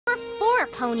more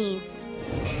ponies.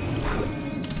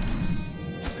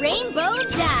 Rainbow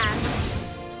Dash.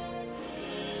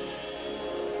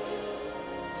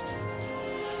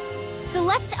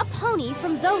 Select a pony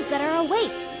from those that are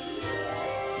awake.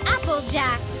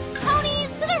 Applejack.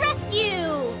 Ponies to the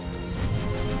rescue!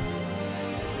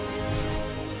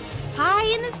 High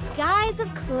in the skies of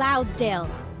Cloudsdale.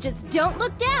 Just don't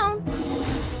look down.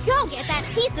 Go get that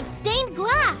piece of stained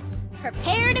glass.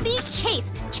 Prepare to be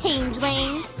chased,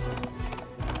 changeling.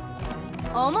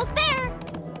 Almost there.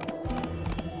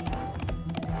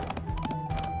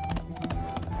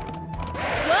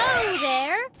 Whoa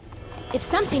there. If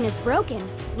something is broken,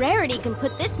 Rarity can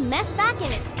put this mess back in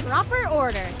its proper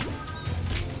order.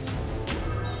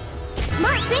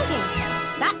 Smart thinking.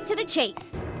 Back to the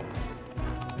chase.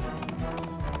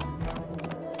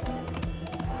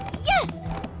 Yes!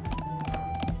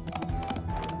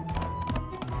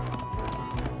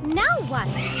 Now what?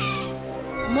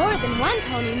 More than one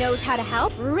pony knows how to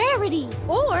help. Rarity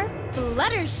or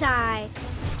Fluttershy.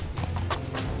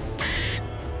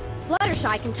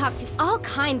 Fluttershy can talk to all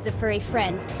kinds of furry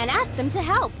friends and ask them to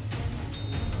help.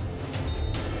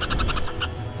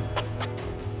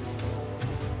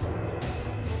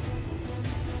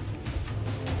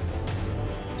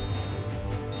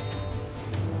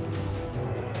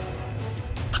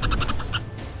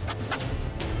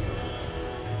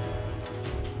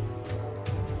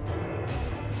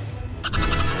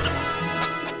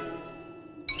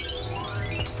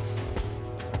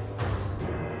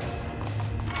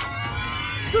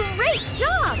 Great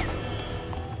job!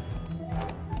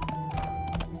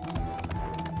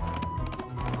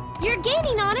 You're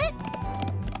gaining on it!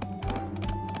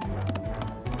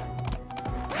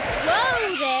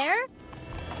 Whoa there!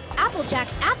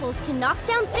 Applejack's apples can knock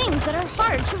down things that are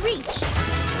hard to reach.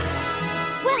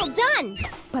 Well done!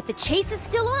 But the chase is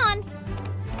still on.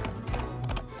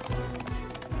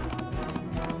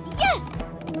 Yes!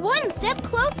 One step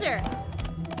closer!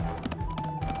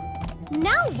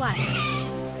 Now what?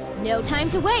 No time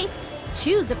to waste.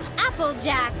 Choose a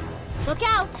Applejack. Look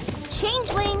out!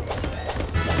 Changeling!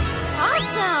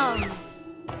 Awesome!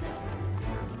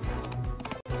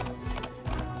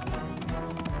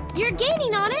 You're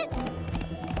gaining on it!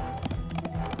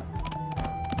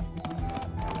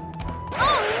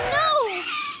 Oh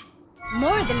no!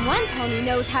 More than one pony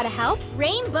knows how to help.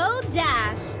 Rainbow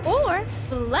Dash. Or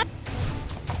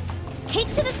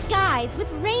take to the skies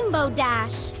with Rainbow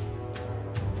Dash.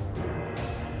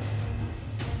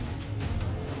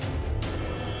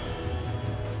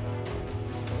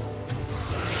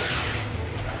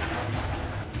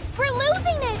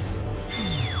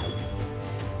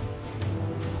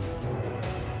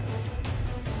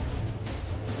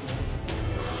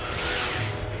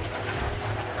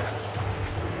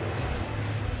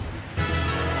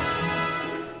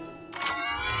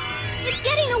 It's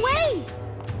getting away!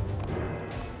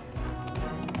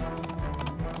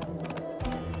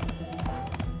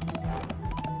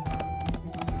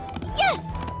 Yes!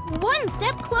 One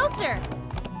step closer!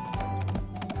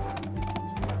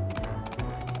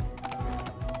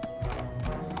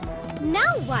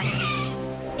 Now what?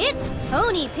 It's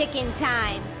pony picking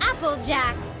time!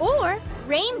 Applejack or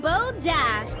Rainbow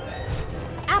Dash.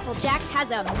 Applejack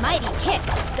has a mighty kick.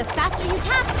 The faster you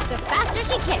tap, the faster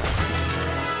she kicks.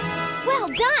 Well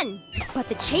done! But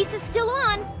the chase is still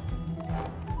on.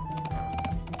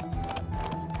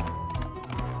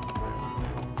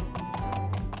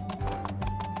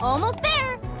 Almost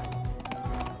there.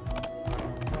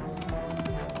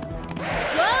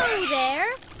 Whoa there!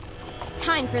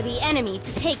 Time for the enemy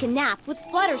to take a nap with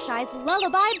Fluttershy's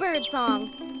lullaby bird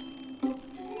song.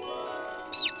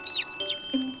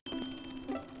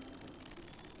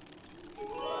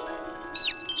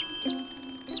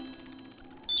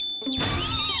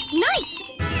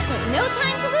 Nice! But no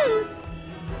time to lose.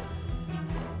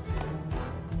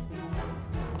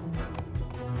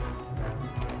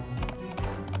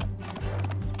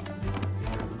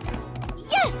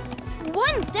 Yes!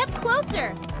 One step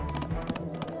closer.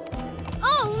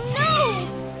 Oh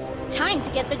no! Time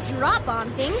to get the drop on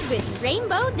things with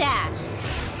Rainbow Dash.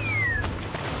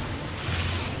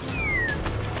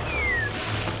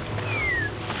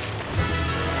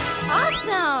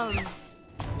 Awesome!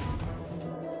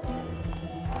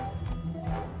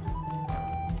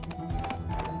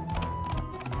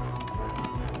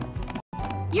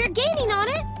 You're gaining on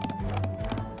it!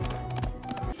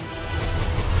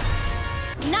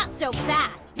 Not so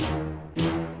fast!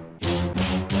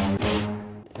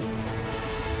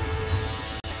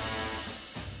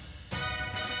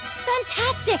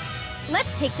 Fantastic!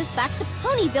 Let's take this back to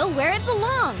Ponyville where it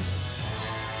belongs!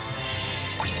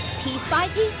 Piece by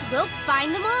piece, we'll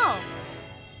find them all!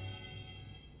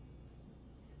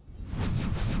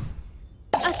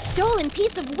 stolen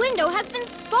piece of window has been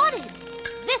spotted.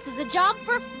 This is a job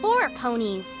for 4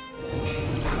 ponies.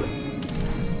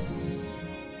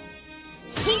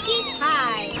 Pinkie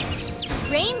Pie.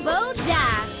 Rainbow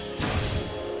Dash.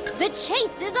 The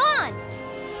chase is on.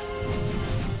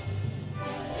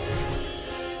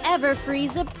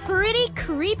 Everfree's a pretty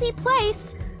creepy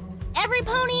place. Every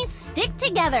pony stick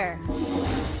together.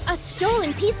 A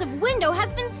stolen piece of window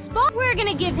has been spotted. We're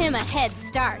gonna give him a head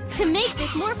start to make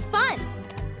this more fun.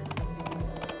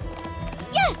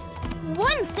 Yes!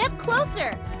 One step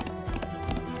closer.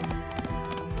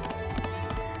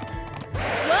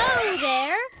 Whoa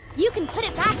there! You can put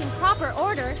it back in proper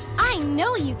order. I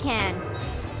know you can.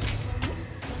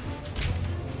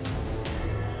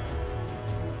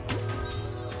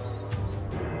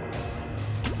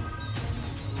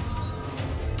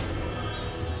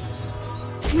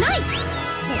 Nice!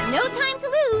 But no time to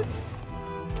lose.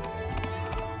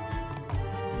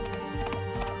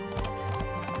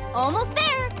 Almost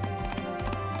there.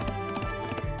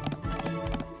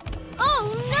 Oh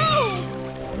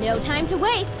no! No time to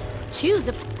waste. Choose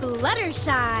a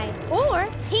Fluttershy or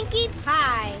Pinkie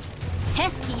Pie.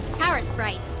 Pesky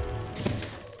Parasprites.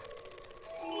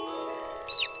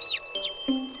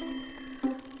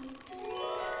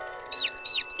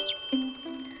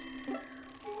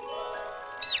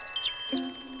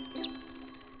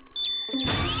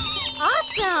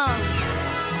 Awesome!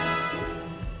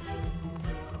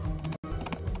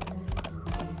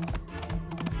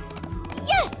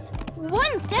 Yes!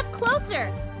 One step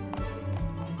closer.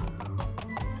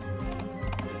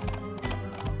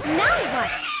 Now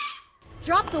what?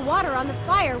 Drop the water on the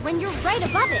fire when you're right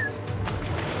above it.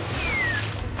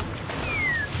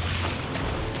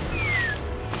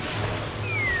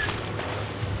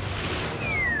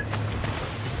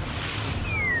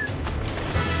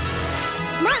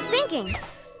 Smart thinking.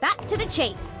 Back to the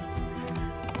chase.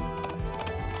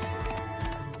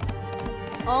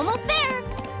 Almost there.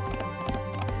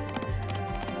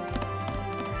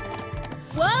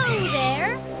 Whoa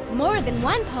there. More than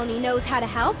one pony knows how to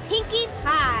help. Pinkie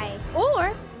Pie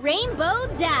or Rainbow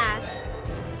Dash.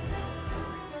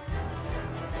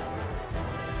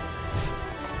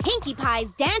 Pinkie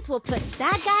Pie's dance will put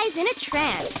bad guys in a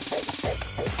trance.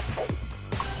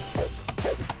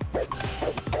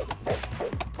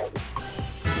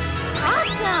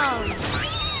 Awesome!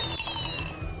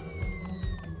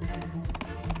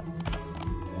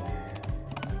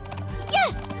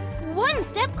 Yes! One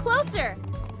step closer.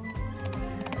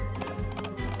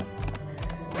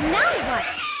 Now what?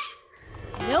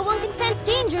 No one can sense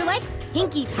danger like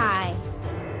Pinkie Pie.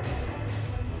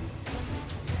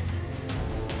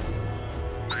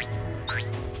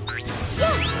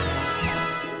 Yes!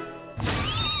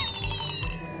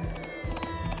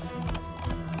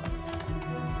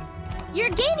 You're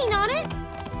gaining on it.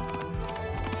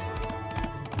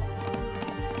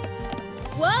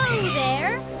 Whoa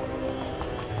there!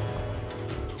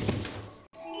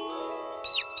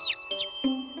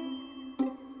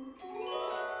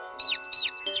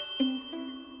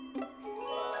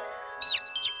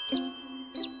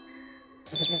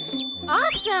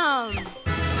 Awesome!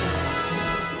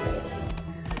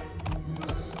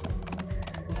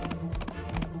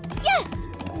 Yes!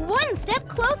 One step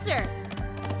closer.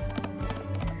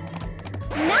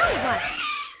 Now what?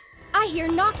 I hear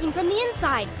knocking from the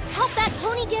inside. Help that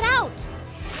pony get out.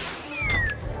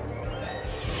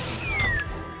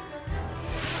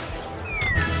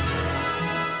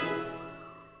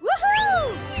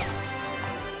 Woohoo!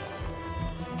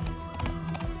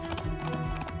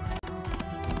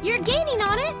 You're gaining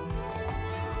on it.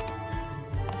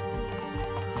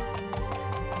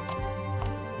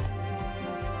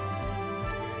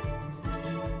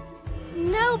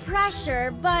 No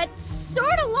pressure, but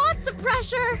sort of lots of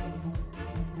pressure.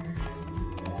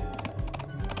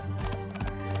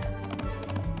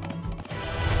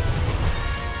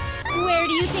 Where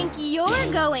do you think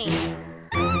you're going?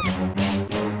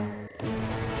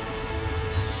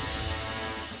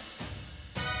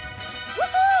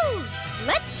 Woohoo!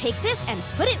 Let's take this and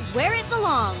put it where it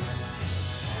belongs.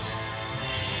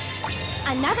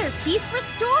 Another piece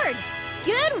restored.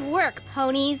 Good work,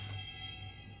 ponies.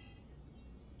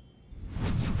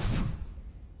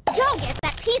 Go get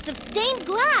that piece of stained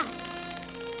glass!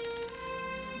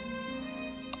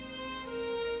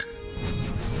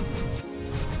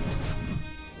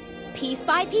 Piece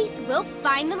by piece, we'll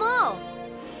find them all.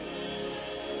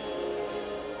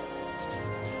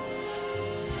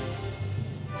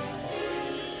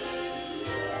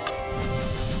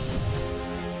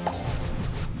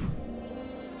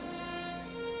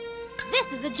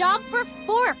 This is a job for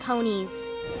 4 ponies.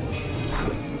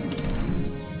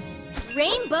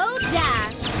 Rainbow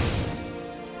Dash.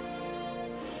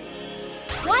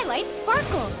 Twilight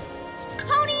Sparkle.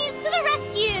 Ponies to the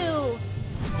rescue!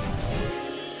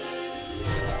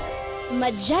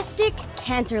 Majestic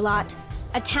Canterlot,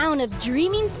 a town of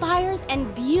dreaming spires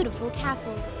and beautiful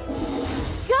castles.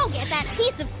 Go get that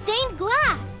piece of stained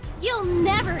glass! You'll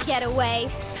never get away,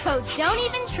 so don't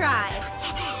even try.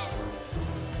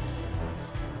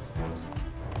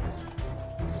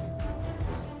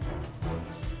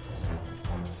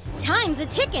 Time's a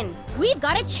tickin'. We've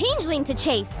got a changeling to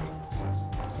chase.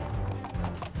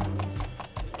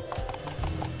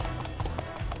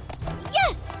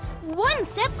 Yes! One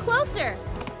step closer.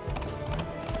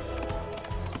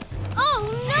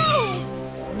 Oh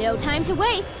no! No time to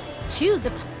waste. Choose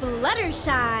a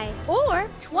Fluttershy or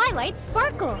Twilight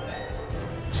Sparkle.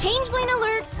 Changeling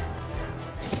alert.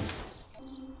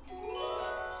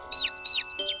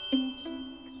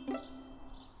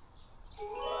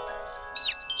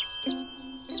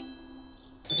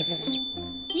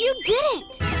 You did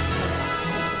it!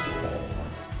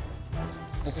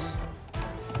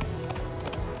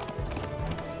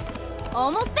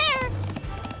 Almost there!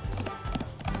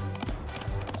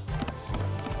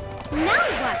 Now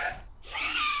what?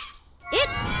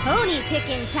 It's pony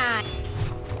picking time!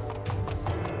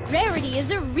 Rarity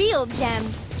is a real gem.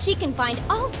 She can find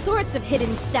all sorts of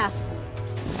hidden stuff.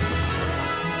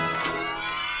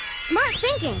 Smart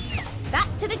thinking! Back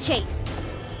to the chase!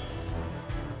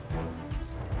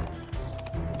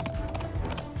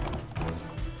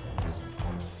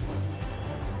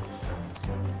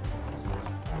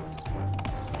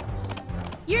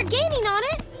 You're gaining on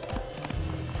it!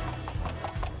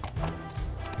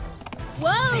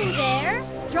 Whoa there!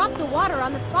 Drop the water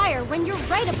on the fire when you're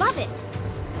right above it.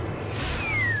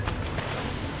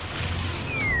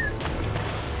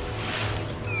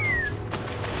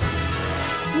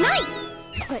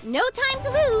 Nice! But no time to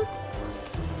lose.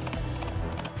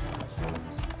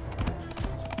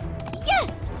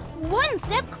 Yes! One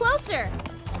step closer.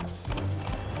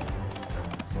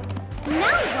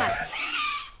 Now what?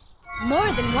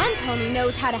 More than one pony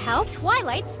knows how to help.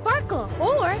 Twilight Sparkle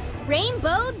or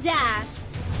Rainbow Dash.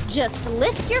 Just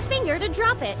lift your finger to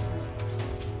drop it.